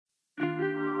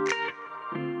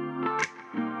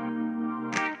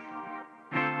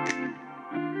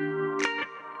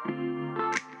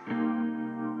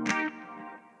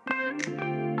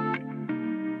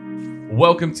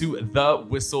Welcome to the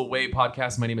Whissel Way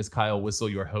podcast. My name is Kyle Whissel,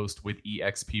 your host with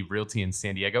eXp Realty in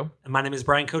San Diego. And my name is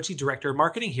Brian Cochi, Director of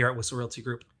Marketing here at Whissel Realty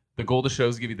Group. The goal of the show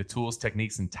is to give you the tools,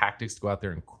 techniques, and tactics to go out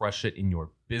there and crush it in your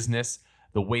business.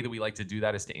 The way that we like to do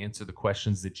that is to answer the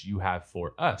questions that you have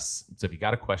for us. So if you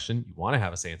got a question, you want to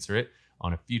have us answer it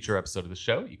on a future episode of the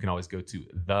show, you can always go to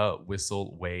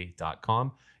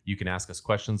thewhisselway.com. You can ask us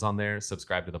questions on there,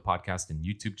 subscribe to the podcast and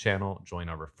YouTube channel, join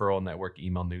our referral network,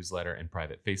 email newsletter, and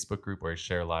private Facebook group where I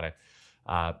share a lot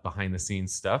of behind the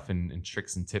scenes stuff and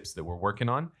tricks and tips that we're working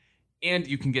on. And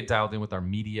you can get dialed in with our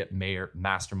Media Mayor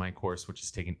Mastermind course, which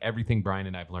is taking everything Brian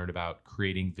and I've learned about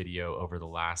creating video over the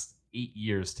last 8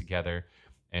 years together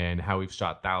and how we've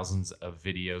shot thousands of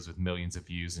videos with millions of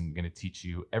views, and going to teach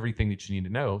you everything that you need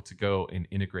to know to go and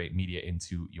integrate media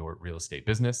into your real estate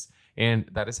business. And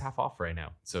that is half off right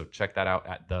now. So check that out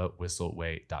at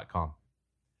thewhisselway.com.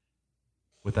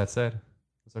 With that said,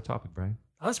 what's our topic, Brian?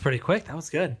 That was pretty quick. That was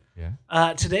good.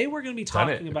 Yeah. Today we're going to be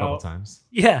talking a about couple times.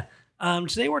 Yeah.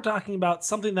 Today we're talking about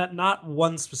something that not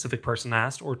one specific person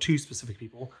asked or two specific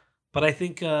people, but I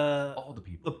think all the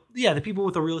people. The people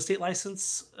with a real estate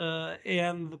license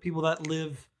and the people that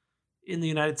live in the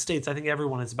United States. I think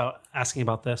everyone is asking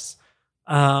about this.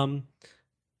 And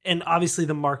obviously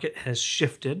the market has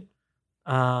shifted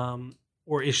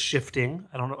or is shifting.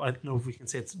 I don't know if we can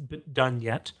say it's been done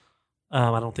yet.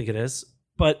 I don't think it is.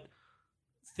 But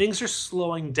things are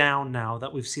slowing down now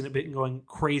that we've seen it been going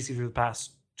crazy for the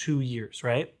past 2 years,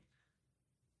 right?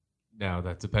 Now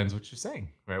that depends what you're saying,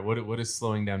 right? What does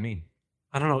slowing down mean?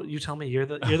 I don't know. You tell me. You're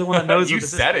the one that knows. You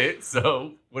said it.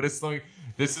 So what is slowing?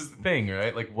 This is the thing,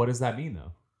 right? Like, what does that mean,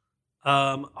 though?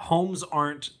 Homes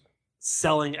aren't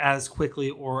selling as quickly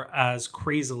or as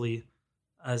crazily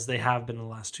as they have been in the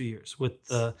last 2 years.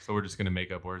 So we're just gonna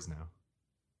make up words now.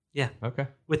 Yeah. Okay.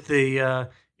 With the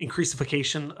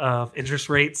increasification of interest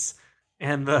rates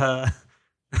and the.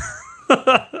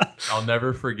 I'll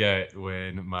never forget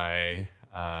when my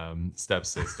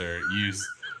stepsister used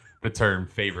the term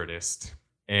favoritist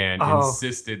and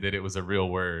insisted that it was a real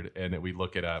word and that we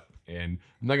look it up. And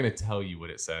I'm not going to tell you what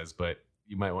it says, but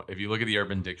you might want, if you look at the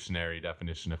Urban Dictionary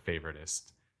definition of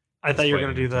favoritist. I thought you were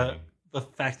going to do the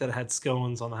fact that it had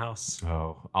scones on the house.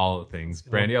 Oh, all the things.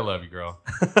 Brandy, I love you, girl.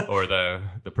 Or the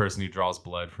person who draws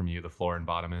blood from you, the floor and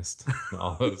bottomist.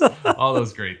 All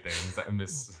those great things. I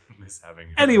miss having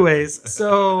her. Anyways,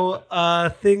 so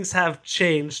things have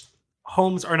changed.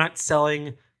 Homes are not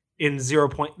selling in 0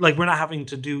 point. Like, we're not having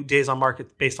to do days on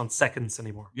market based on seconds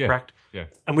anymore. Yeah. Correct? Yeah.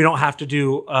 And we don't have to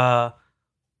do.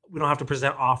 We don't have to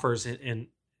present offers in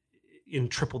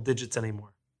triple digits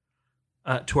anymore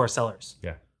to our sellers.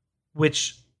 Yeah.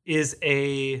 Which is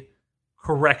a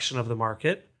correction of the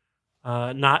market,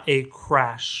 not a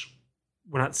crash.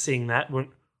 We're not seeing that.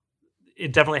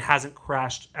 It definitely hasn't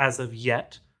crashed as of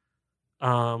yet.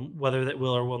 Whether that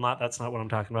will or will not, that's not what I'm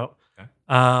talking about.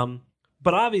 Okay.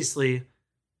 But obviously,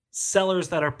 sellers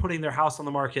that are putting their house on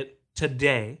the market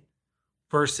today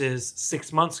versus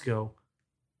 6 months ago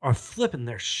are flipping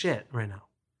their shit right now.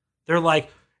 They're like,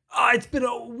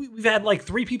 we've had like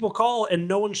 3 people call and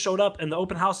no one showed up and the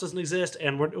open house doesn't exist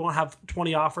and we won't have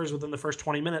 20 offers within the first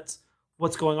 20 minutes.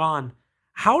 What's going on?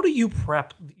 How do you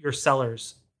prep your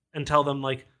sellers and tell them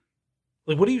like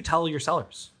what do you tell your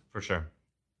sellers? For sure.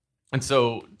 And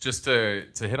so just to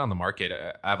hit on the market,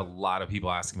 I have a lot of people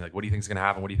asking me, like, what do you think is going to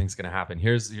happen? What do you think is going to happen?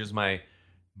 Here's my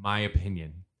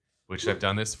opinion, which I've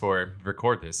done this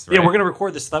record this. Right? Yeah, we're going to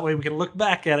record this so that way we can look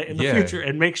back at it in the future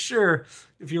and make sure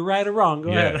if you're right or wrong. Go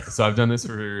ahead. So I've done this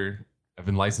I've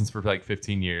been licensed for like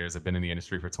 15 years. I've been in the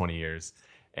industry for 20 years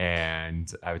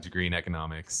and I have a degree in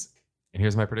economics. And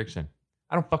here's my prediction.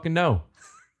 I don't fucking know.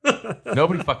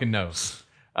 Nobody fucking knows.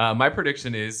 My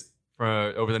prediction is,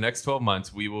 over the next 12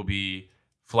 months, we will be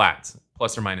flat,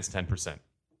 plus or minus 10%.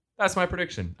 That's my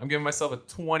prediction. I'm giving myself a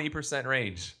 20%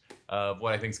 range of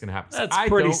what I think is going to happen. That's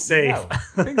pretty safe.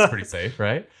 I think it's pretty safe,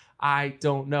 right? I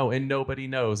don't know, and nobody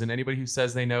knows. And anybody who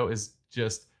says they know is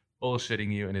just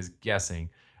bullshitting you and is guessing,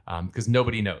 because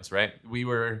nobody knows, right? We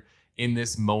were in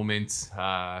this moment,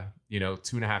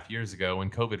 2.5 years ago when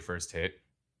COVID first hit.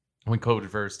 When COVID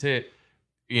first hit,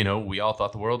 we all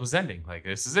thought the world was ending. Like,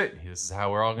 this is it. This is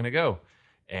how we're all going to go.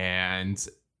 And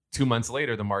 2 months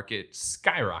later, the market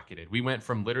skyrocketed. We went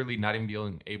from literally not even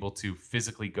being able to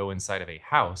physically go inside of a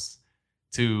house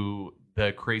to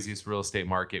the craziest real estate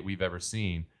market we've ever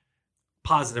seen.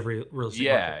 Positive real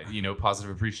estate market. Yeah,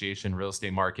 positive appreciation, real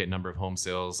estate market, number of home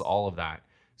sales, all of that.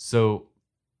 So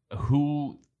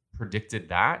who predicted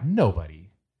that? Nobody.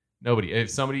 If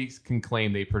somebody can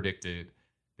claim they predicted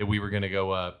that we were going to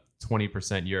go up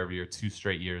 20% year over year, 2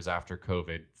 straight years after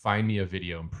COVID, find me a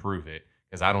video and prove it,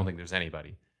 because I don't think there's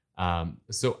anybody.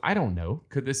 So I don't know.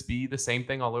 Could this be the same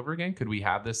thing all over again? Could we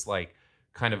have this like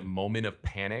kind of moment of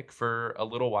panic for a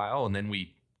little while and then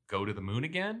we go to the moon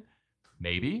again?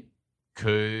 Maybe.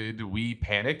 Could we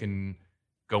panic and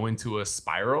go into a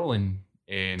spiral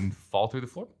and fall through the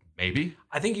floor? Maybe.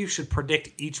 I think you should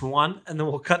predict each one, and then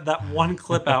we'll cut that one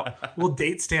clip out. We'll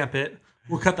date stamp it.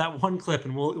 We'll cut that one clip,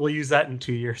 and we'll use that in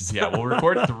 2 years. Yeah, we'll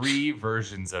record 3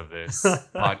 versions of this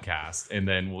podcast, and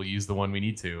then we'll use the one we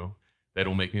need to.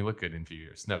 That'll make me look good in a few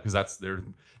years. No, because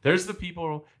there's the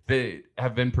people that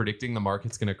have been predicting the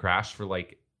market's going to crash for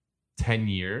like 10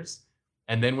 years,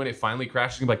 and then when it finally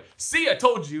crashes, you're like, "See, I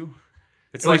told you."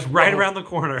 It's like right around the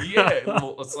corner. Yeah,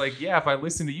 well, it's like, yeah, if I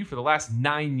listened to you for the last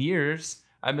 9 years,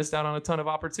 I missed out on a ton of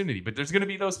opportunity. But there's going to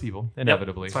be those people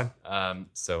inevitably. Yep, fine.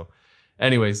 So,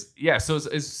 anyways, yeah. So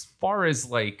as far as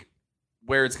like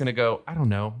where it's going to go, I don't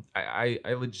know. I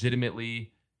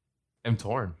legitimately am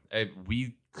torn.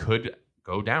 We could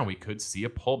go down. We could see a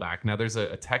pullback. Now, there's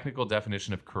a technical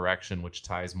definition of correction, which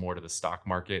ties more to the stock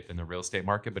market than the real estate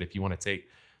market. But if you want to take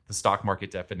the stock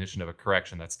market definition of a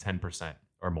correction, that's 10%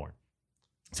 or more.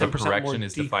 So correction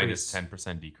is defined as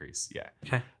 10% decrease. Yeah.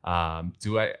 Okay.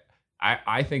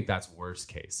 I think that's worst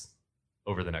case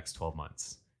over the next 12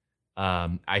 months.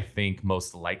 I think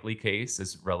most likely case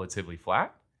is relatively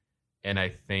flat. And I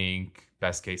think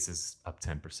best case is up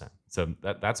 10%. So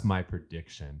that's my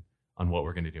prediction on what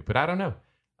we're going to do. But I don't know.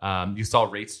 You saw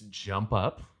rates jump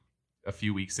up a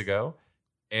few weeks ago.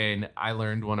 And I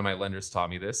learned, one of my lenders taught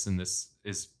me this, and this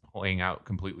is playing out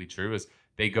completely true, is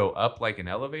they go up like an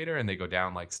elevator and they go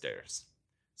down like stairs.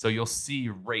 So you'll see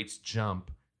rates jump.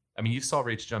 I mean, you saw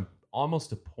rates jump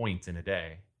almost a point in a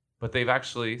day, but they've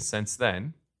actually since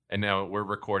then, and now we're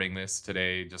recording this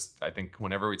today, just I think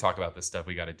whenever we talk about this stuff,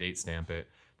 we got to date stamp it.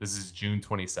 This is June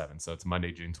 27. So it's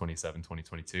Monday, June 27,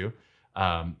 2022.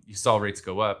 You saw rates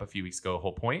go up a few weeks ago, a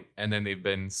whole point, and then they've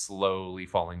been slowly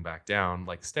falling back down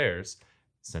like stairs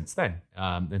since then.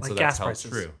 And like so gas that's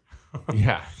prices. True.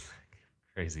 Yeah.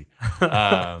 Crazy.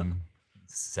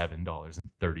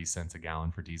 $7.30 a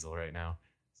gallon for diesel right now.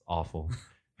 It's awful.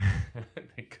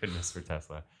 Thank goodness for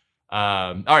Tesla.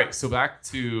 All right, so back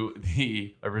to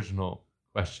the original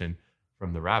question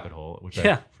from the rabbit hole, which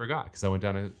I forgot because I went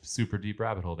down a super deep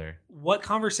rabbit hole there. What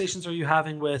conversations are you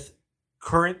having with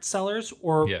current sellers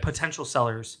or potential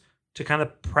sellers to kind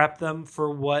of prep them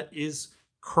for what is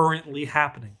currently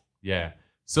happening? Yeah.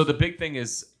 So the big thing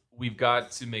is, we've got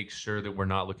to make sure that we're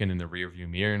not looking in the rearview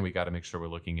mirror, and we got to make sure we're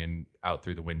looking out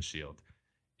through the windshield.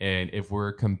 And if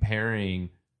we're comparing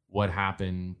what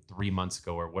happened 3 months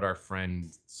ago, or what our friend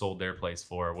sold their place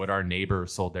for, or what our neighbor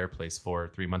sold their place for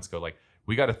 3 months ago, like,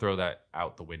 we got to throw that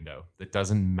out the window. That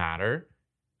doesn't matter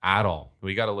at all.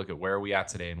 We got to look at where are we at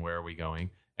today and where are we going.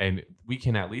 And we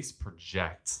can at least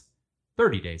project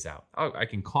 30 days out. I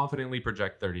can confidently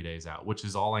project 30 days out, which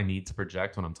is all I need to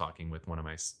project when I'm talking with one of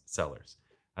my sellers.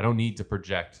 I don't need to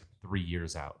project 3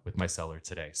 years out with my seller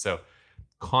today. So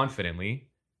confidently,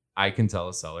 I can tell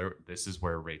a seller, this is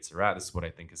where rates are at. This is what I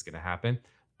think is going to happen.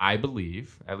 I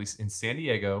believe, at least in San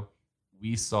Diego,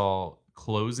 we saw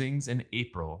closings in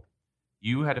April.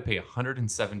 You had to pay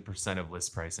 107% of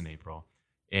list price in April.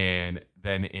 And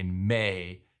then in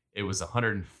May, it was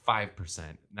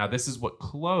 105%. Now, this is what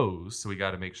closed. So we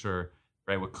got to make sure,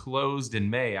 right? What closed in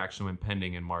May actually went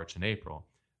pending in March and April.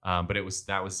 But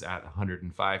that was at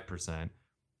 105%.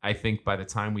 I think by the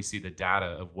time we see the data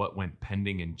of what went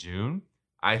pending in June,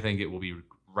 I think it will be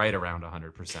right around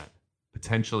 100%,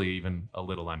 potentially even a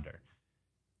little under.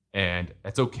 And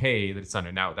it's okay that it's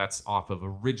under. Now, that's off of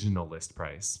original list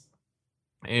price.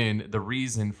 And the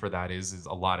reason for that is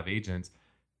a lot of agents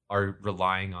are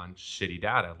relying on shitty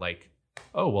data. Like,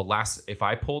 oh, well, if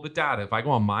I pull the data, if I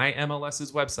go on my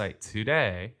MLS's website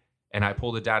today and I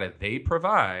pull the data they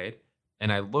provide,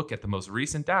 and I look at the most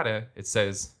recent data, it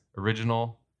says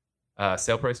original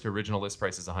sale price to original list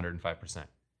price is 105%.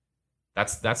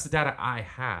 That's the data I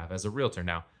have as a realtor.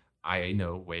 Now, I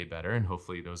know way better, and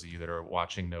hopefully those of you that are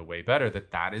watching know way better,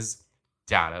 that is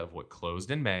data of what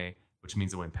closed in May, which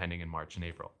means it went pending in March and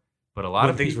April. But a lot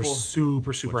of things people,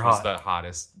 were super which hot. Was the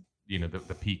hottest,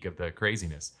 the peak of the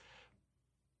craziness.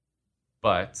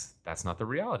 But that's not the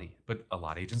reality. But a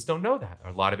lot of agents don't know that.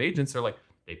 A lot of agents are like,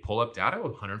 they pull up data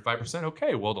with 105%.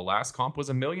 Okay, well, the last comp was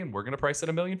 $1 million. We're going to price it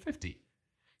 $1,050,000.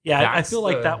 Yeah, I feel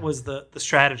like that was the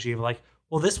strategy of like,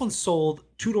 well, this one sold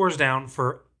 2 doors down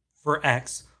for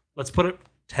X. Let's put it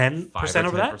 10%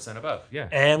 over that. 10% above, yeah.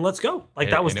 And let's go. Like,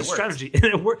 that was the strategy. And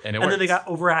it worked. And then they got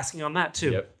over asking on that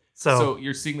too. Yep. So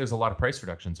you're seeing there's a lot of price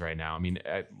reductions right now. I mean,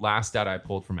 last data I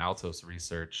pulled from Altos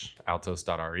Research,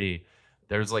 altos.re,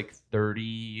 there's like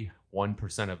 31%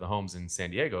 1% of the homes in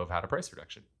San Diego have had a price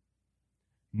reduction.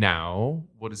 Now,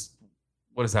 what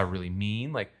does that really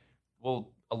mean? Like,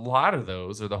 well, a lot of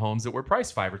those are the homes that were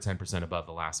priced 5 or 10% above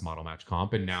the last model match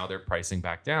comp, and now they're pricing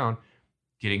back down,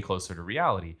 getting closer to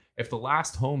reality. If the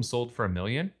last home sold for $1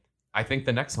 million, I think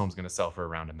the next home's going to sell for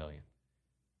around $1 million.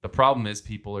 The problem is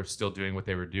people are still doing what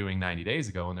they were doing 90 days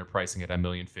ago, and they're pricing it at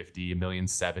 $1,050,000,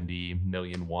 $1,070,000,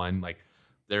 $1,001,000. Like,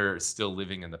 they're still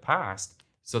living in the past.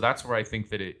 So that's where I think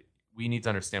that we need to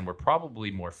understand we're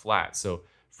probably more flat. So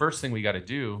first thing we got to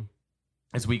do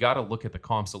is we got to look at the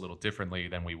comps a little differently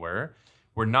than we were.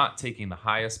 We're not taking the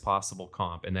highest possible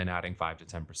comp and then adding 5 to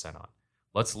 10% on.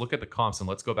 Let's look at the comps and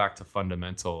let's go back to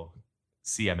fundamental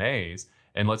CMAs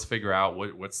and let's figure out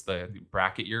what's the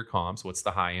bracket year comps, what's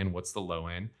the high end, what's the low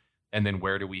end, and then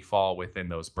where do we fall within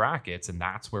those brackets, and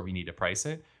that's where we need to price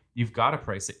it. You've got to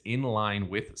price it in line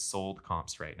with sold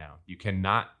comps right now. You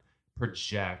cannot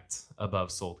project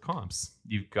above sold comps.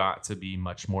 You've got to be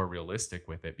much more realistic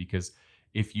with it, because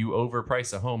if you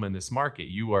overprice a home in this market,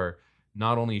 you are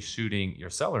not only shooting your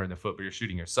seller in the foot, but you're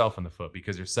shooting yourself in the foot,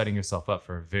 because you're setting yourself up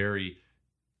for a very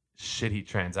shitty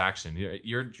transaction.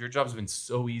 Your job's been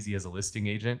so easy as a listing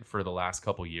agent for the last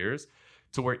couple years,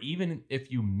 to where even if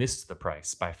you missed the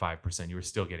price by 5%, you were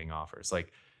still getting offers.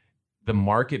 Like, the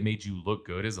market made you look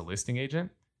good as a listing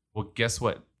agent. Well, guess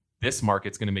what? This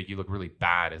market's going to make you look really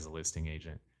bad as a listing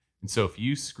agent. And so if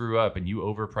you screw up and you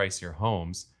overprice your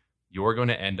homes, you're going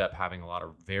to end up having a lot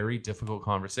of very difficult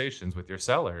conversations with your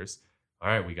sellers. All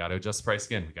right, we got to adjust the price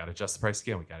again. We got to adjust the price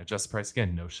again. We got to adjust the price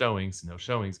again. No showings,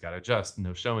 got to adjust.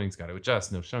 No showings, got to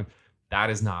adjust. No showings.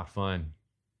 That is not fun.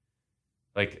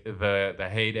 Like the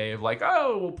heyday of like,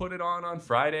 oh, we'll put it on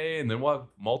Friday and then we'll have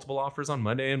multiple offers on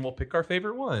Monday and we'll pick our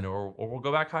favorite one, or we'll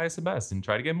go back highest and best and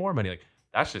try to get more money. Like,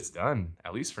 that shit's done,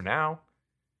 at least for now.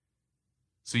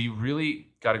 So you really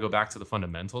got to go back to the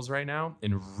fundamentals right now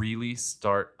and really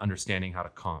start understanding how to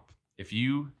comp. If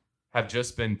you have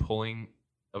just been pulling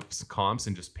up comps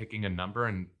and just picking a number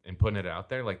and putting it out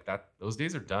there like that, those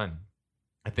days are done.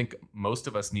 I think most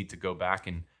of us need to go back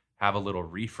and have a little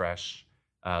refresher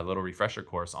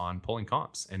course on pulling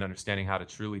comps and understanding how to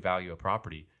truly value a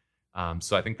property.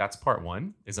 So I think that's part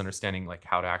one, is understanding like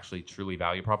how to actually truly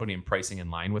value property and pricing in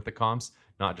line with the comps,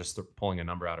 not just pulling a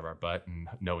number out of our butt and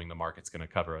knowing the market's going to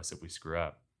cover us if we screw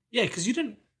up. Yeah, because you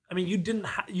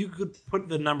could put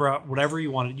the number out whatever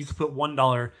you wanted. You could put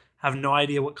 $1, have no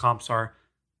idea what comps are,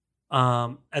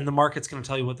 and the market's going to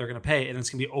tell you what they're going to pay, and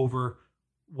it's going to be over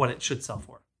what it should sell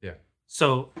for. Yeah.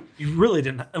 So you really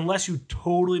didn't, unless you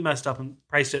totally messed up and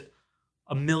priced it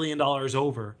 $1 million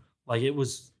over. Like, that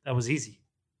was easy.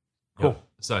 Cool. Yeah.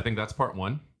 So I think that's part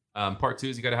one. Part two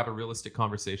is you got to have a realistic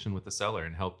conversation with the seller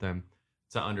and help them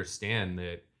to understand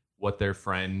that what their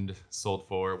friend sold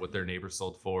for, what their neighbor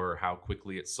sold for, or how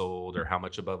quickly it sold, or how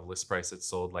much above list price it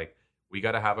sold. Like, we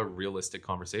got to have a realistic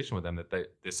conversation with them that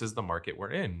this is the market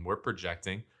we're in. We're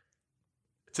projecting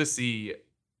to see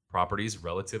properties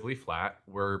relatively flat.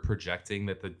 We're projecting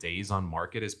that the days on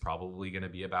market is probably going to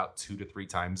be about 2 to 3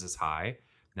 times as high.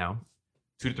 Now,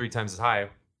 2 to 3 times as high.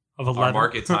 Our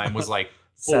market time was like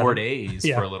 4 days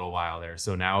for a little while there.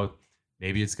 So now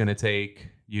maybe it's going to take,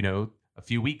 a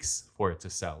few weeks for it to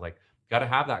sell. Like, got to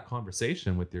have that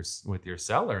conversation with your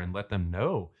seller and let them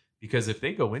know, because if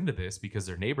they go into this because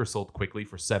their neighbor sold quickly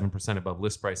for 7% above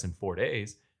list price in 4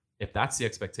 days, if that's the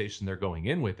expectation they're going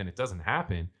in with and it doesn't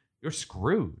happen, you're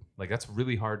screwed. Like, that's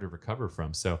really hard to recover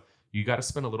from. So you got to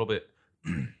spend a little bit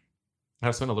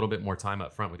more time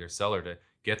up front with your seller to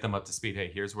get them up to speed. Hey,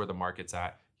 here's where the market's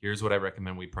at. Here's what I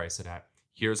recommend we price it at.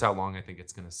 Here's how long I think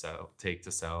it's going to take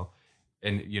to sell.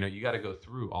 And, you got to go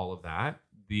through all of that.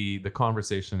 The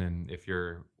conversation, and if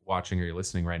you're watching or you're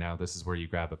listening right now, this is where you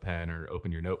grab a pen or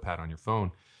open your notepad on your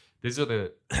phone. These are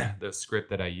the script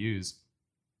that I use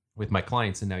with my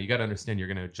clients. And now you got to understand you're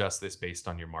going to adjust this based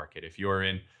on your market. If you're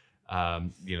in,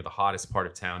 the hottest part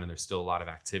of town and there's still a lot of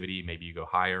activity, maybe you go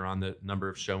higher on the number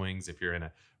of showings. If you're in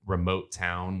a remote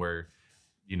town where,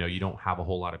 you don't have a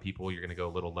whole lot of people, you're going to go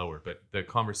a little lower. But the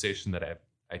conversation that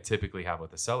I typically have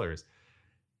with the seller is,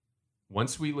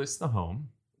 once we list the home,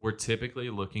 we're typically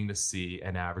looking to see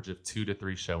an average of 2 to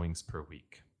 3 showings per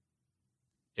week.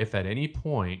 If at any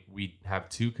point we have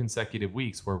 2 consecutive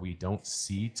weeks where we don't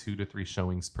see 2 to 3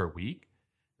 showings per week,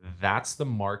 that's the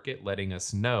market letting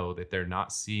us know that they're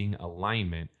not seeing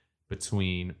alignment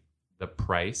between the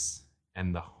price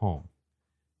and the home.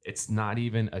 It's not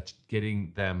even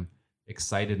getting them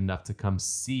excited enough to come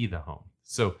see the home.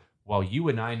 So while you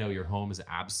and I know your home is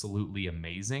absolutely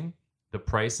amazing, the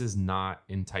price is not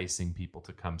enticing people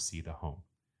to come see the home.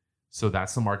 So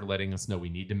that's the market letting us know we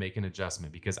need to make an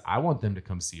adjustment, because I want them to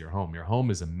come see your home. Your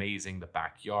home is amazing, the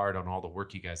backyard, on all the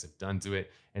work you guys have done to it,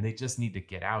 and they just need to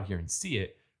get out here and see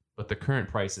it. But the current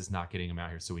price is not getting them out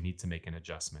here, so we need to make an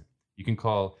adjustment.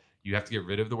 You have to get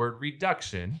rid of the word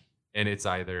reduction, and it's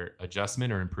either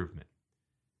adjustment or improvement.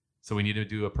 So we need to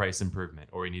do a price improvement,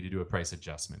 or we need to do a price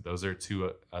adjustment. Those are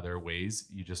two other ways.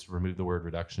 You just remove the word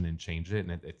reduction and change it,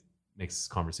 and it makes this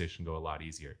conversation go a lot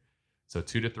easier. So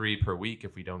 2 to 3 per week.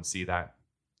 If we don't see that,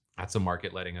 that's a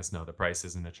market letting us know the price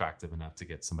isn't attractive enough to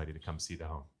get somebody to come see the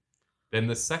home. Then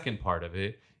the second part of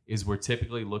it is we're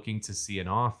typically looking to see an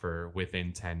offer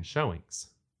within 10 showings.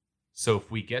 So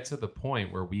if we get to the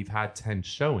point where we've had 10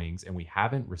 showings and we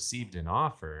haven't received an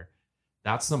offer,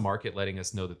 that's the market letting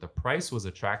us know that the price was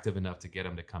attractive enough to get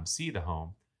them to come see the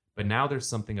home. But now there's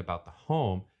something about the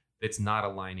home that's not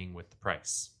aligning with the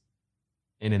price.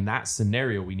 And in that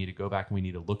scenario, we need to go back and we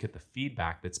need to look at the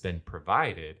feedback that's been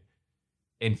provided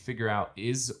and figure out,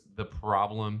 is the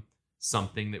problem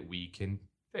something that we can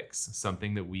fix,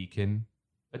 something that we can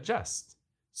adjust?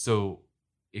 So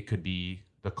it could be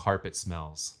the carpet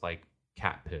smells like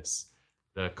cat piss.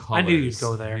 The colors. I knew you'd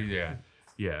go there. Yeah.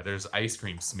 Yeah. There's ice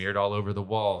cream smeared all over the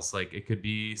walls. Like, it could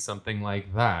be something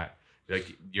like that.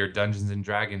 Like, your Dungeons and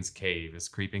Dragons cave is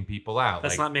creeping people out.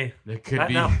 That's like, not me. It could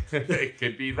be. No. It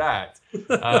could be that.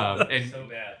 And So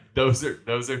bad.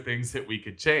 those are things that we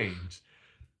could change.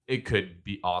 It could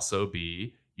also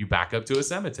be you back up to a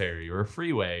cemetery or a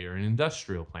freeway or an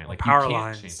industrial plant. Like, power you can't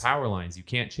lines. change power lines. You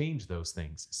can't change those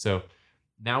things. So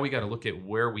now we got to look at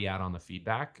where we at on the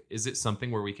feedback. Is it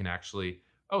something where we can actually,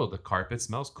 oh, the carpet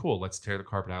smells cool. Let's tear the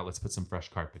carpet out. Let's put some fresh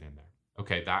carpet in there.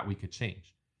 Okay, that we could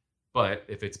change. But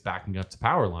if it's backing up to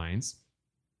power lines,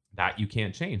 that you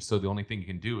can't change. So the only thing you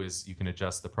can do is you can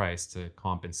adjust the price to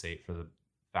compensate for the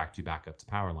fact you back up to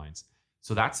power lines.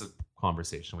 So that's a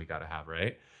conversation we got to have,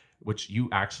 right? Which you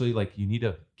actually, like, you need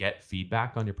to get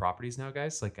feedback on your properties now,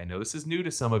 guys. Like, I know this is new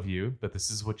to some of you, but this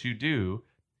is what you do.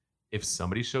 If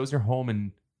somebody shows your home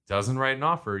and doesn't write an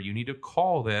offer, you need to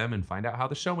call them and find out how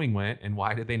the showing went and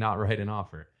why did they not write an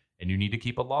offer. And you need to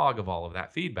keep a log of all of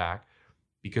that feedback,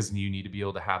 because you need to be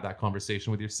able to have that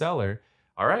conversation with your seller.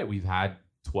 All right, we've had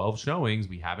 12 showings.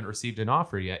 We haven't received an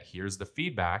offer yet. Here's the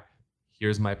feedback.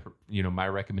 Here's my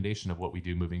recommendation of what we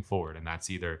do moving forward. And that's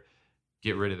either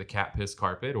get rid of the cat piss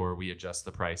carpet or we adjust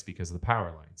the price because of the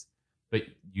power lines. But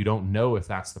you don't know if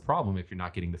that's the problem if you're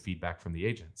not getting the feedback from the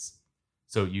agents.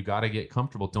 So you got to get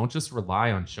comfortable. Don't just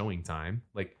rely on showing time.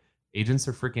 Like, agents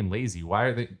are freaking lazy. Why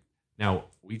are they? Now,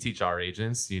 we teach our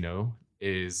agents,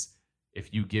 is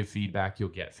if you give feedback, you'll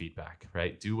get feedback,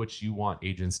 right? Do what you want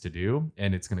agents to do,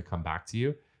 and it's going to come back to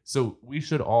you. So we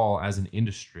should all, as an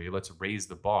industry, let's raise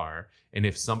the bar. And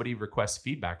if somebody requests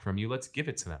feedback from you, let's give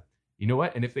it to them. You know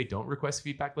what? And if they don't request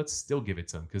feedback, let's still give it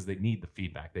to them, because they need the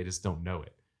feedback. They just don't know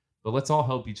it. But let's all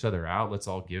help each other out. Let's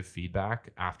all give feedback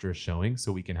after a showing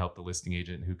so we can help the listing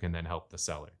agent, who can then help the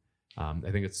seller. I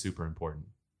think it's super important.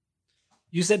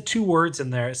 You said 2 words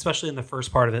in there, especially in the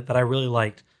first part of it, that I really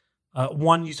liked.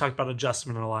 One, you talked about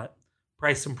adjustment a lot.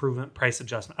 Price improvement, price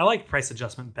adjustment. I like price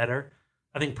adjustment better.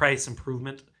 I think price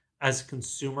improvement, as a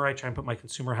consumer, I try and put my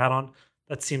consumer hat on.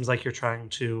 That seems like you're trying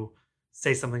to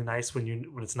say something nice when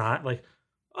it's not. Like,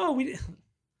 oh,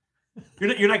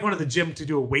 you're not going to the gym to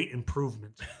do a weight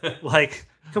improvement. Like,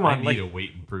 come on. I need a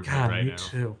weight improvement God, right me now.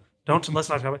 too. Let's not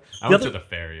talk about it. I went to the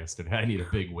fair yesterday. I need a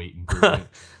big weight improvement.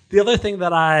 The other thing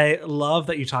that I love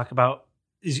that you talk about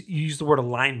is you use the word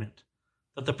alignment,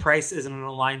 that the price isn't in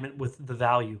alignment with the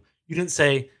value. You didn't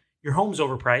say your home's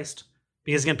overpriced,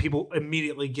 because again, people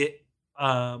immediately get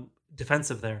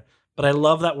defensive there. But I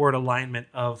love that word alignment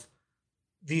of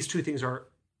these two things are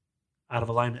out of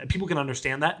alignment. And people can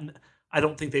understand that. And I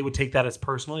don't think they would take that as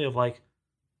personally of like,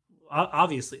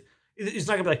 obviously. It's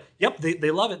not going to be like, yep,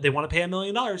 they love it. They want to pay $1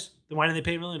 million. Then why didn't they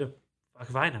pay $1 million? Fuck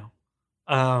if I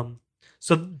know.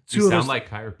 So you sound like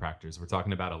chiropractors. We're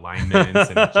talking about alignments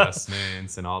and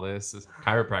adjustments and all this.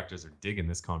 Chiropractors are digging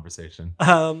this conversation.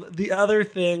 The other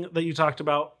thing that you talked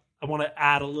about, I want to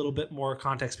add a little bit more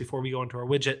context before we go into our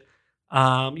widget.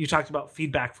 You talked about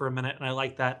feedback for a minute, and I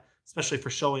like that, especially for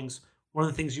showings. One of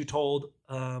the things you told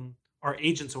our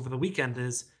agents over the weekend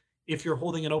is if you're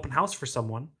holding an open house for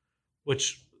someone,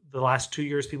 which the last 2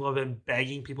 years people have been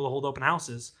begging people to hold open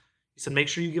houses, you said make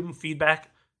sure you give them feedback.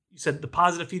 You said the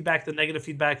positive feedback, the negative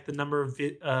feedback, the number of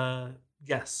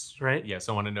guests, right? Yeah,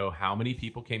 so I want to know how many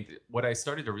people came. What I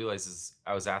started to realize is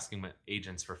I was asking my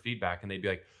agents for feedback, and they'd be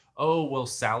like, oh, well,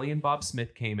 Sally and Bob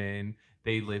Smith came in.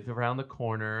 They live around the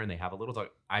corner, and they have a little dog.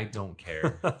 I don't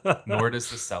care, nor does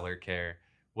the seller care.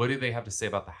 What do they have to say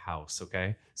about the house,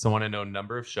 okay? So I want to know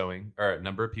number of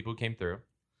people who came through,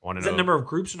 I want to Is know that number of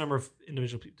groups or number of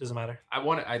individual people? Doesn't matter.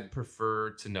 I'd prefer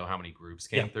to know how many groups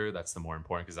came through. That's the more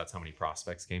important because that's how many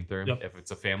prospects came through. Yep. If it's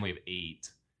a family of 8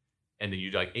 and then you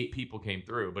like 8 people came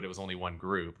through, but it was only one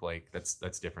group, like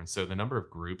that's different. So the number of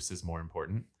groups is more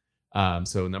important.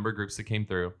 So number of groups that came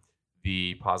through,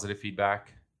 the positive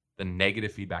feedback, the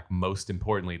negative feedback, most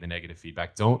importantly, the negative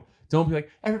feedback. Don't be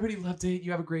like, everybody loved it. You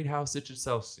have a great house. It should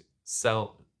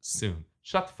sell soon.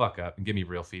 Shut the fuck up and give me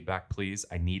real feedback, please.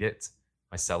 I need it.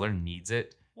 My seller needs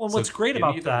it. Well, and what's great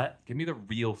about that, give me the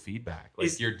real feedback.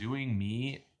 Like you're doing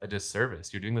me a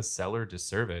disservice. You're doing the seller a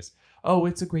disservice. Oh,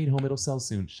 it's a great home. It'll sell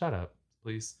soon. Shut up,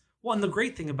 please. well, and the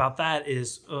great thing about that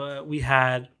is we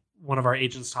had one of our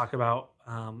agents talk about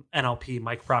NLP,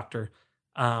 Mike Proctor,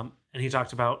 and he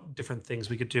talked about different things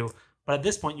we could do. But at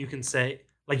this point, you can say,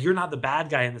 like, you're not the bad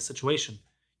guy in the situation.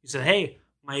 You said, hey,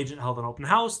 my agent held an open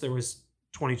house. There was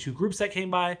 22 groups that came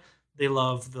by. They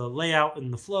love the layout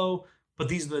and the flow. But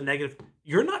these are the negative.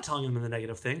 You're not telling them the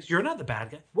negative things. You're not the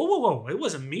bad guy. Whoa. It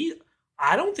wasn't me.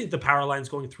 I don't think the power lines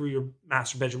going through your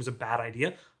master bedroom is a bad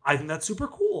idea. I think that's super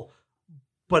cool.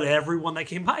 But everyone that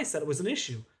came by said it was an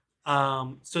issue.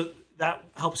 So that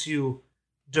helps you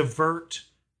divert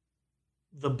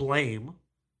the blame.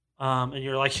 And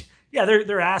you're like, yeah,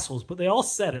 they're assholes, but they all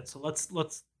said it. So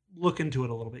let's look into it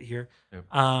a little bit here.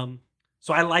 Yeah.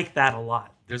 So I like that a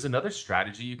lot. There's another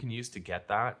strategy you can use to get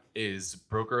that is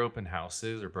broker open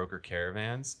houses or broker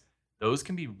caravans. Those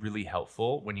can be really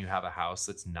helpful when you have a house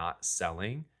that's not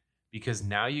selling because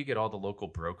now you get all the local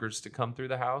brokers to come through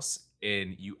the house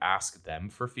and you ask them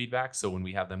for feedback. So when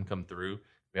we have them come through,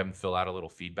 we have them fill out a little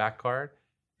feedback card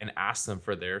and ask them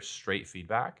for their straight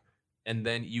feedback. And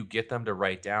then you get them to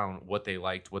write down what they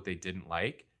liked, what they didn't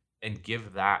like, and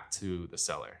give that to the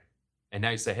seller. And now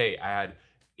you say, hey, I had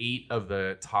 8 of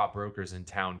the top brokers in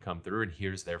town come through and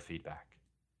here's their feedback.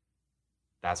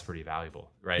 That's pretty valuable,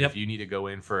 right? Yep. If you need to go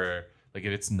in for, like,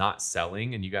 if it's not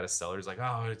selling and you got a seller who's like,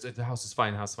 oh, the house is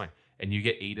fine, the house is fine. And you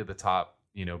get 8 of the top,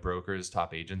 brokers,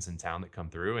 top agents in town that come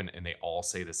through and they all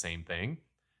say the same thing.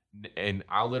 And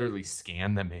I'll literally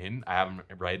scan them in. I have them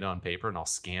write it on paper and I'll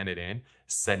scan it in,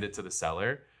 send it to the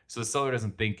seller. So the seller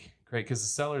doesn't think, great, because the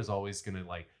seller is always going to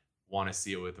like want to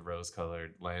see it with a rose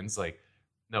colored lens. Like,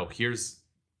 no, here's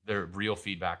their real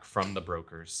feedback from the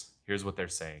brokers. Here's what they're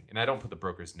saying. And I don't put the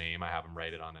broker's name. I have them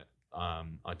write it on it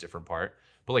on a different part.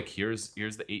 But like, here's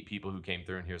the 8 people who came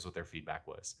through and here's what their feedback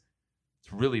was.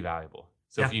 It's really valuable.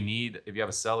 So if you have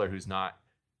a seller who's not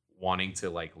wanting to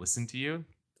like listen to you,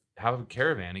 have a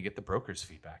caravan and get the broker's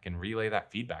feedback and relay that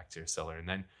feedback to your seller. And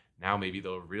then now maybe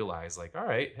they'll realize like, all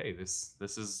right, hey, this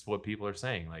is what people are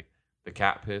saying. Like the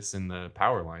cat piss and the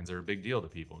power lines are a big deal to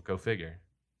people. Go figure.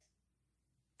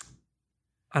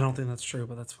 I don't think that's true,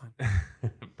 but that's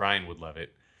fine. Brian would love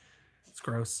it. It's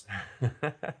gross. All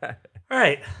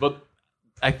right. But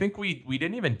I think we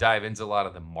didn't even dive into a lot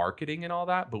of the marketing and all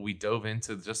that, but we dove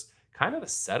into just kind of the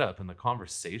setup and the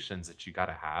conversations that you got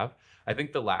to have. I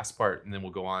think the last part, and then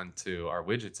we'll go on to our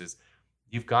widgets, is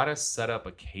you've got to set up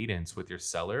a cadence with your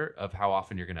seller of how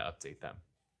often you're going to update them.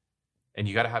 And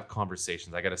you got to have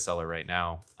conversations. I got a seller right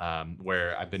now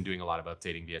where I've been doing a lot of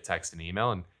updating via text and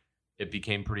email, and it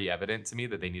became pretty evident to me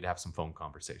that they need to have some phone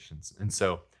conversations. And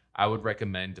so I would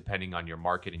recommend, depending on your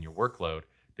market and your workload,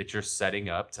 that you're setting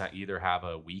up to either have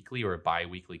a weekly or a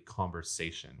bi-weekly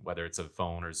conversation, whether it's a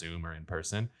phone or Zoom or in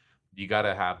person. You got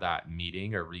to have that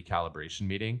meeting or recalibration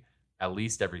meeting at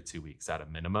least every 2 weeks at a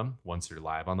minimum once you're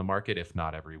live on the market, if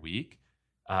not every week.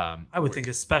 I would think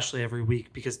especially every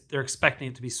week because they're expecting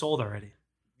it to be sold already.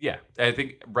 Yeah. I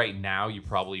think right now you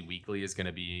probably weekly is going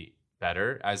to be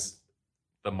better as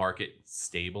the market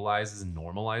stabilizes and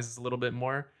normalizes a little bit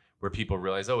more, where people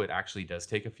realize, oh, it actually does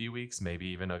take a few weeks, maybe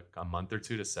even a month or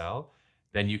two to sell.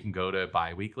 Then you can go to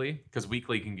bi-weekly because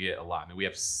weekly can get a lot. I mean, we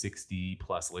have 60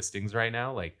 plus listings right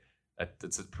now. Like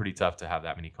it's pretty tough to have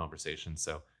that many conversations.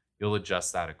 So you'll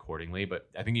adjust that accordingly. But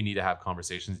I think you need to have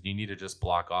conversations. You need to just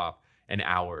block off an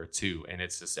hour or two. And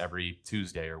it's just every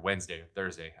Tuesday or Wednesday or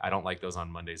Thursday. I don't like those on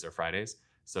Mondays or Fridays.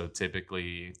 So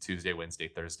typically Tuesday, Wednesday,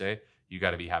 Thursday, you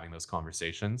got to be having those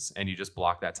conversations. And you just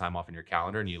block that time off in your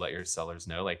calendar and you let your sellers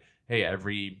know, like, hey,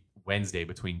 every Wednesday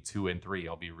between 2 and 3,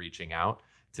 I'll be reaching out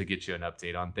to get you an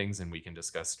update on things and we can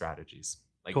discuss strategies.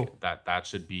 Like cool. that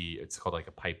should be, it's called like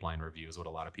a pipeline review is what a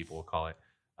lot of people will call it.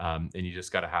 And you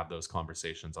just got to have those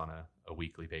conversations on a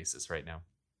weekly basis right now.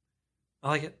 I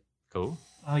like it. Cool.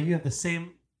 You have the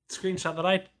same screenshot that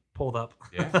I pulled up.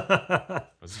 Yeah. I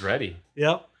was ready.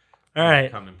 Yep. All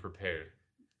right. Coming prepared.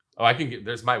 Oh, I can get,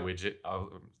 there's my widget.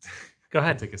 Go I'll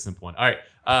ahead. take a simple one. All right.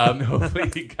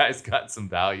 Hopefully you guys got some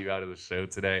value out of the show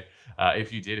today.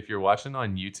 If you did, if you're watching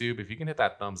on YouTube, if you can hit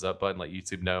that thumbs up button, let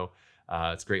YouTube know.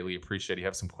 It's greatly appreciated. You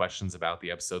have some questions about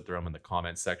the episode, throw them in the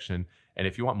comments section. And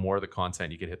if you want more of the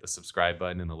content, you can hit the subscribe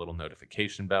button and the little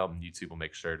notification bell, and YouTube will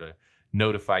make sure to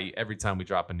notify you every time we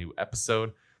drop a new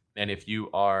episode. And if you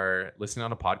are listening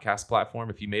on a podcast platform,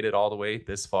 if you made it all the way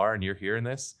this far and you're hearing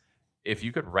this, if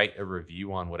you could write a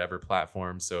review on whatever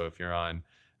platform. So if you're on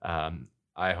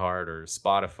iHeart or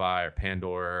Spotify or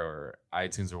Pandora or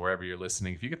iTunes or wherever you're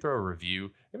listening, if you could throw a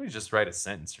review, maybe just write a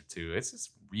sentence or two. It's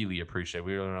just really appreciated.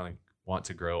 We really want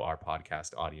to grow our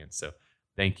podcast audience. So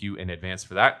thank you in advance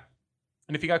for that.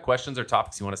 And if you got questions or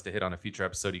topics you want us to hit on a future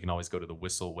episode, you can always go to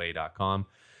thewhisselway.com.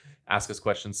 Ask us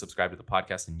questions, subscribe to the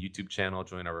podcast and YouTube channel,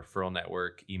 join our referral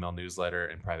network, email newsletter,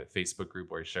 and private Facebook group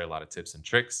where we share a lot of tips and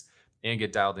tricks, and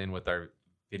get dialed in with our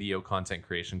video content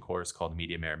creation course called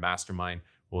Media Mayor Mastermind.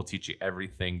 We'll teach you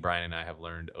everything Brian and I have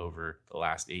learned over the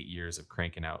last 8 years of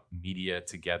cranking out media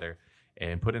together,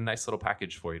 and put in a nice little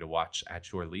package for you to watch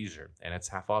at your leisure. And it's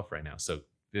half off right now. So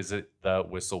visit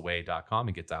thewhisselway.com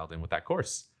and get dialed in with that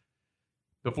course.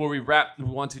 Before we wrap, we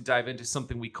want to dive into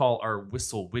something we call our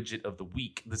Whissel widget of the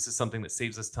week. This is something that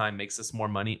saves us time, makes us more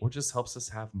money, or just helps us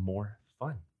have more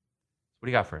fun. What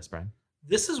do you got for us, Brian?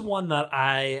 This is one that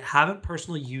I haven't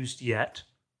personally used yet,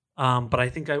 but I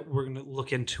think we're going to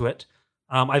look into it.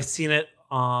 I've seen it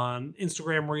on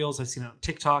Instagram Reels. I've seen it on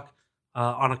TikTok.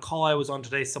 On a call I was on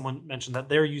today, someone mentioned that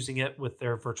they're using it with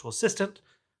their virtual assistant.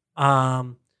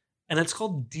 And it's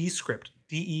called Descript,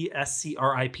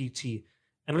 Descript.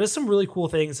 And it does some really cool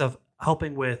things of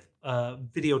helping with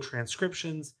video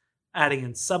transcriptions, adding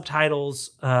in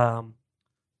subtitles. They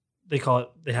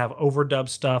have overdub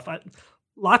stuff.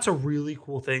 Lots of really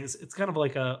cool things. It's kind of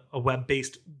like a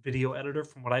web-based video editor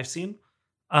from what I've seen.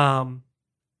 And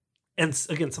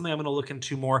again, something I'm going to look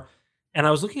into more. And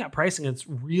I was looking at pricing. It's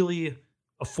really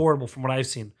affordable from what I've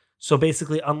seen. So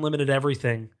basically unlimited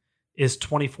everything is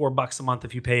 $24 a month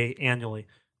if you pay annually,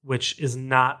 which is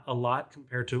not a lot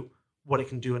compared to what it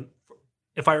can do. And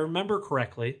if I remember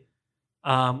correctly,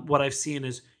 what I've seen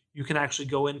is you can actually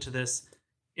go into this,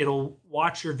 it'll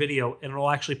watch your video and it'll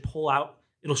actually pull out,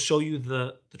 it'll show you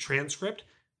the transcript,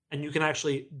 and you can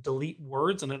actually delete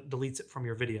words and it deletes it from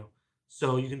your video.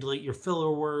 So you can delete your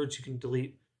filler words, you can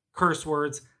delete curse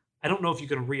words. I don't know if you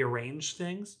can rearrange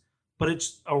things, but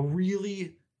it's a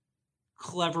really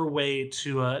clever way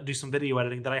to do some video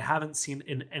editing that I haven't seen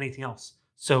in anything else.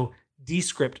 So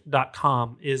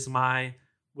Descript.com is my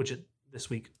widget this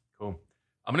week. Cool.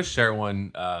 I'm going to share one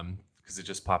because it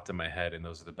just popped in my head, and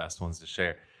those are the best ones to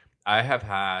share. I have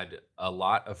had a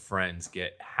lot of friends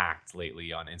get hacked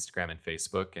lately on Instagram and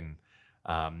Facebook, and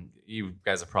you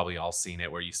guys have probably all seen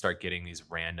it, where you start getting these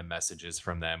random messages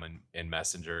from them in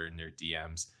Messenger and their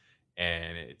DMs.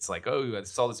 And it's like, oh, I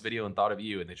saw this video and thought of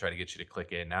you, and they try to get you to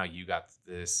click it. Now you got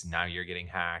this. Now you're getting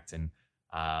hacked. And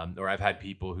or I've had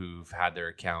people who've had their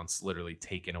accounts literally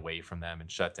taken away from them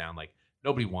and shut down. Like,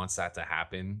 nobody wants that to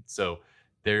happen. So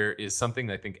there is something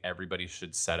that I think everybody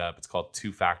should set up. It's called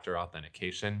two-factor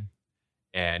authentication.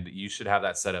 And you should have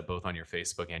that set up both on your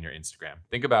Facebook and your Instagram.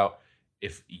 Think about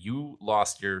if you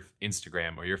lost your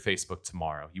Instagram or your Facebook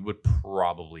tomorrow, you would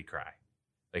probably cry.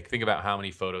 Like, think about how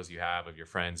many photos you have of your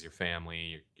friends, your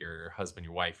family, your husband,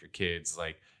 your wife, your kids,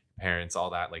 like parents,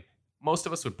 all that. Like, most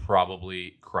of us would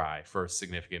probably cry for a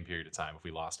significant period of time if we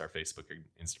lost our Facebook or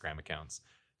Instagram accounts.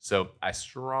 So I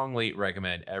strongly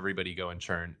recommend everybody go and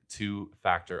turn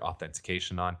two-factor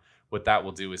authentication on. What that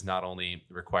will do is not only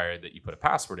require that you put a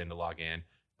password in to log in,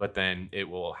 but then it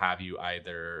will have you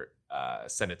either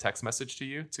send a text message to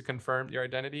you to confirm your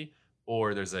identity,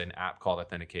 or there's an app called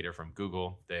Authenticator from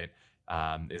Google that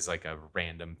is like a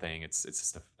random thing. It's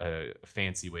just a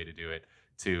fancy way to do it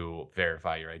to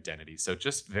verify your identity. So it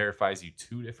just verifies you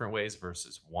two different ways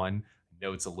versus one. I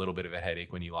know it's a little bit of a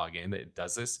headache when you log in that it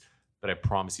does this, but I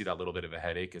promise you that little bit of a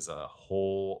headache is a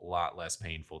whole lot less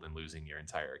painful than losing your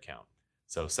entire account.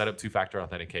 So set up two-factor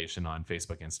authentication on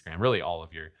Facebook, Instagram, really all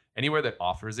of anywhere that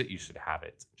offers it, you should have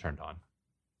it turned on.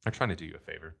 I'm trying to do you a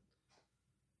favor.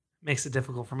 Makes it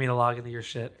difficult for me to log into your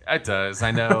shit. It does.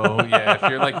 I know. Yeah. If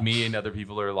you're like me and other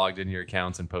people are logged into your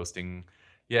accounts and posting,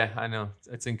 yeah, I know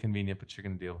it's inconvenient, but you're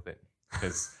going to deal with it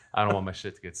because I don't want my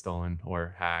shit to get stolen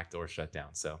or hacked or shut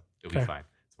down. So it'll be fine.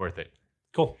 It's worth it.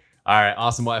 Cool. All right.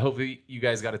 Awesome. Well, I hope you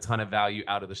guys got a ton of value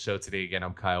out of the show today. Again,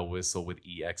 I'm Kyle Whissel with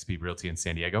eXp Realty in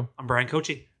San Diego. I'm Brian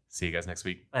Kochi. See you guys next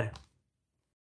week. Later.